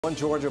One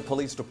Georgia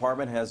Police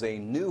Department has a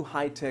new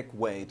high-tech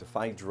way to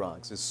fight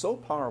drugs. It's so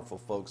powerful,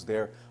 folks,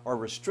 there are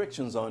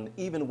restrictions on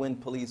even when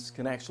police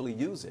can actually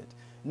use it.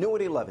 New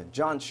at 11,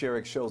 John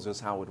Sherrick shows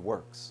us how it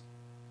works.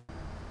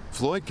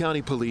 Floyd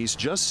County Police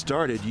just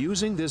started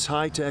using this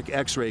high-tech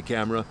X-ray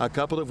camera a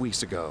couple of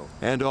weeks ago.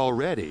 And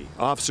already,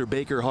 Officer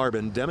Baker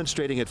Harbin,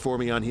 demonstrating it for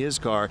me on his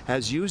car,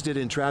 has used it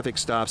in traffic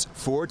stops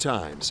 4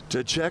 times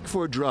to check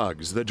for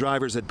drugs the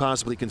drivers had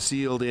possibly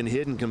concealed in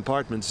hidden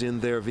compartments in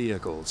their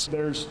vehicles.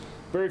 There's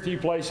very few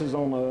places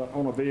on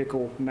a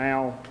vehicle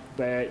now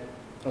that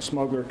a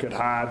smuggler could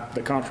hide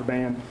the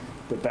contraband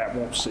that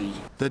won't see.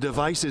 The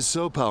device is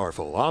so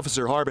powerful,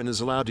 Officer Harbin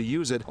is allowed to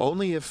use it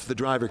only if the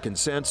driver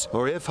consents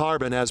or if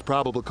Harbin has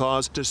probable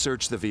cause to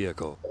search the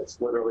vehicle. It's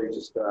literally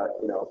just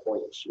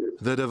point and shoot.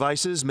 The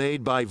device is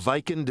made by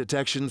Viken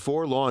Detection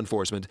for law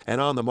enforcement and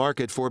on the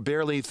market for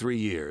barely 3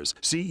 years.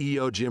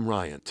 CEO Jim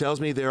Ryan tells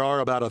me there are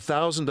about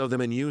 1,000 of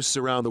them in use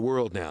around the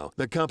world now.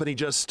 The company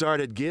just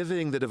started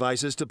giving the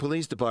devices to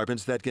police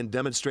departments that can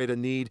demonstrate a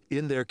need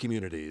in their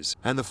communities.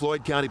 And the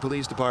Floyd County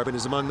Police Department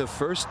is among the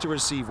first to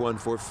receive one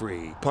for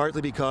free,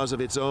 partly because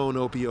of its own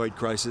opioid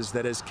crisis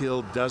that has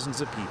killed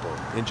dozens of people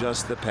in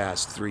just the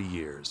past 3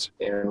 years.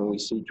 And when we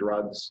see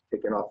drugs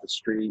taken off the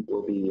street,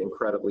 we'll be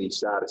incredibly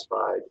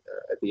satisfied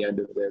at the end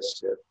of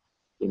this.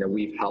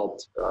 We've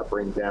helped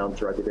bring down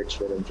drug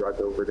addiction and drug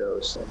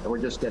overdose, and we're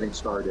just getting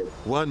started.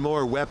 One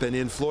more weapon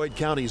in Floyd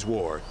County's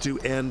war to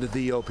end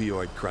the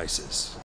opioid crisis.